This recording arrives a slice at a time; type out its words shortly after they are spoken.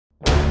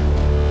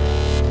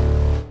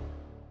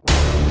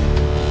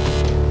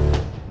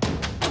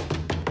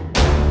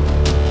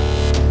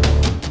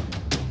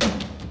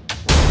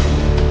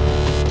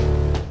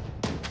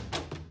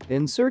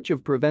In search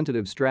of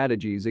preventative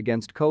strategies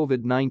against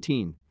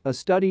COVID-19, a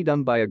study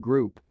done by a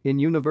group in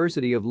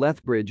University of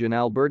Lethbridge in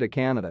Alberta,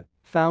 Canada,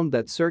 found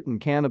that certain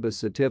cannabis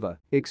sativa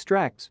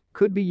extracts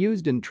could be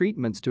used in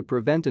treatments to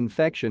prevent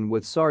infection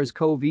with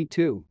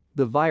SARS-CoV-2,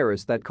 the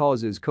virus that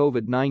causes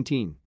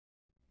COVID-19.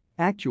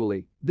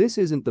 Actually, this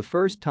isn't the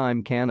first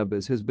time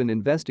cannabis has been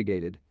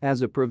investigated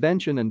as a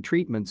prevention and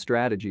treatment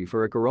strategy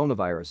for a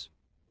coronavirus.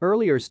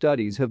 Earlier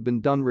studies have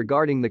been done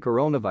regarding the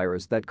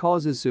coronavirus that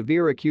causes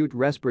severe acute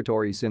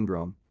respiratory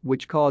syndrome,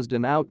 which caused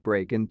an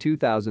outbreak in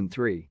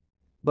 2003.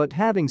 But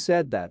having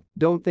said that,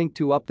 don't think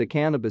to up the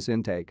cannabis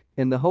intake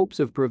in the hopes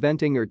of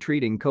preventing or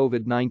treating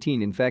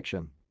COVID-19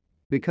 infection.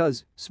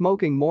 Because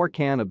smoking more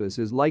cannabis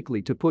is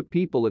likely to put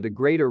people at a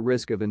greater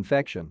risk of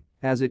infection,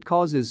 as it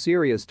causes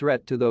serious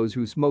threat to those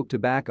who smoke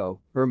tobacco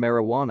or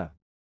marijuana.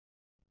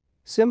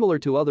 Similar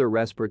to other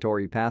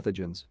respiratory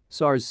pathogens,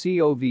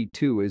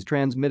 SARS-CoV-2 is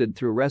transmitted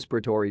through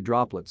respiratory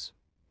droplets.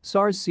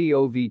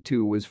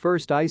 SARS-CoV-2 was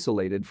first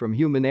isolated from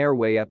human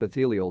airway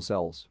epithelial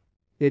cells.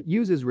 It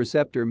uses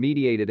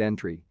receptor-mediated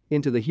entry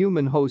into the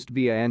human host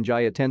via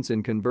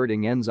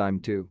angiotensin-converting enzyme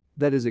 2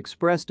 that is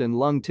expressed in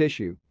lung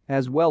tissue,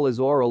 as well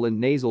as oral and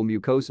nasal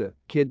mucosa,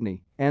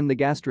 kidney, and the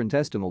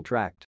gastrointestinal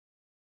tract.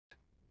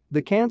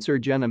 The Cancer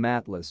Genome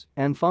Atlas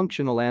and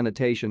functional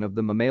annotation of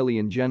the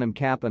mammalian genome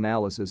cap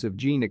analysis of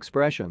gene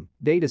expression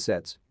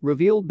datasets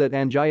revealed that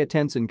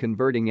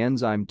angiotensin-converting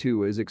enzyme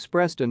 2 is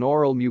expressed in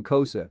oral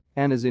mucosa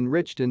and is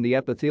enriched in the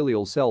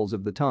epithelial cells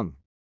of the tongue.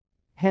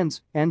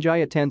 Hence,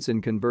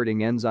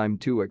 angiotensin-converting enzyme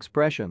 2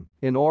 expression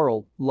in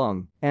oral,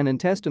 lung, and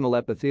intestinal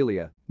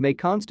epithelia may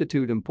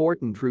constitute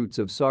important routes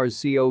of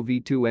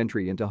SARS-CoV-2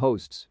 entry into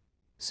hosts.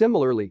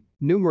 Similarly,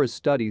 numerous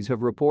studies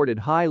have reported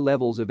high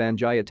levels of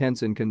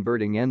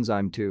angiotensin-converting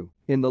enzyme 2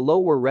 in the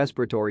lower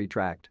respiratory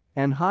tract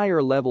and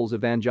higher levels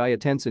of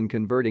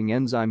angiotensin-converting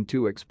enzyme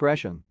 2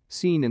 expression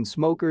seen in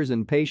smokers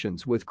and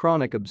patients with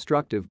chronic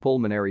obstructive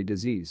pulmonary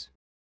disease.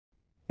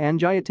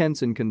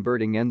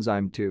 Angiotensin-converting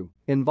enzyme 2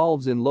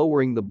 involves in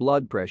lowering the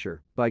blood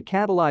pressure by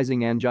catalyzing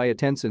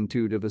angiotensin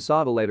 2 to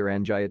vasodylator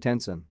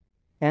angiotensin.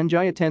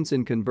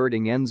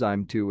 Angiotensin-converting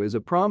enzyme 2 is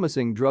a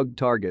promising drug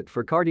target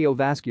for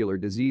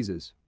cardiovascular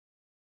diseases.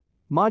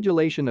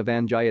 Modulation of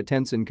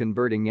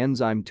angiotensin-converting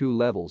enzyme 2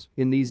 levels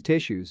in these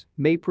tissues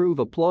may prove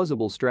a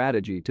plausible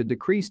strategy to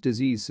decrease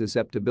disease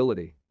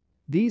susceptibility.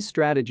 These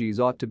strategies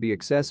ought to be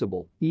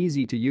accessible,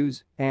 easy to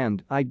use,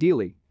 and,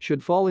 ideally,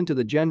 should fall into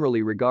the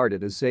generally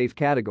regarded as safe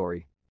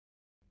category.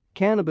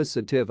 Cannabis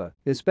sativa,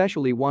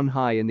 especially one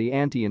high in the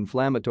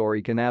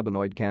anti-inflammatory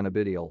cannabinoid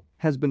cannabidiol,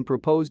 has been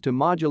proposed to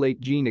modulate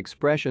gene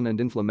expression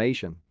and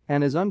inflammation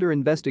and is under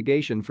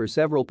investigation for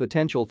several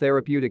potential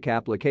therapeutic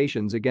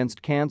applications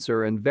against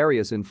cancer and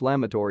various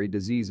inflammatory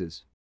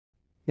diseases.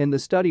 In the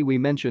study we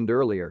mentioned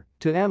earlier,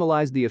 to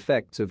analyze the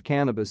effects of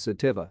cannabis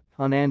sativa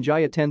on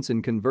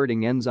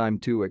angiotensin-converting enzyme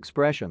 2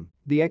 expression,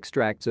 the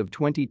extracts of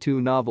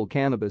 22 novel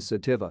cannabis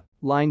sativa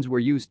lines were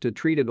used to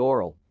treated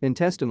oral,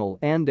 intestinal,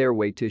 and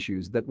airway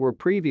tissues that were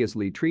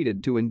previously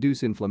treated to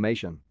induce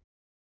inflammation.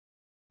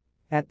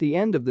 At the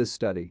end of this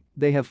study,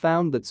 they have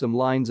found that some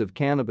lines of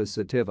cannabis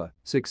sativa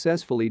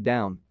successfully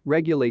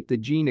down-regulate the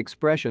gene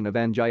expression of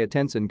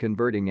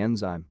angiotensin-converting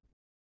enzyme.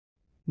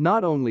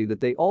 Not only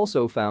that, they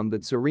also found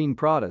that Serine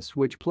Protease,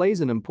 which plays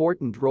an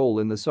important role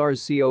in the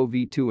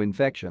SARS-CoV-2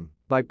 infection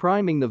by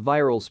priming the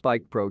viral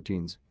spike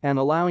proteins and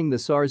allowing the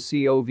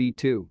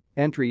SARS-CoV-2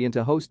 entry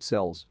into host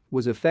cells,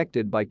 was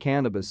affected by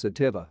cannabis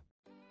sativa.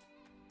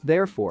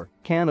 Therefore,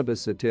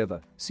 cannabis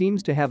sativa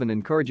seems to have an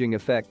encouraging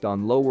effect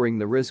on lowering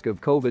the risk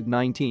of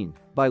COVID-19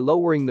 by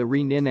lowering the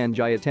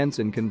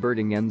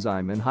renin-angiotensin-converting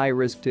enzyme in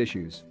high-risk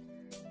tissues.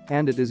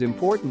 And it is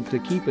important to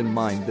keep in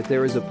mind that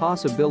there is a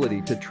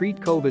possibility to treat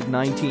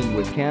COVID-19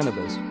 with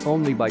cannabis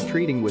only by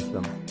treating with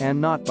them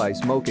and not by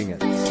smoking it.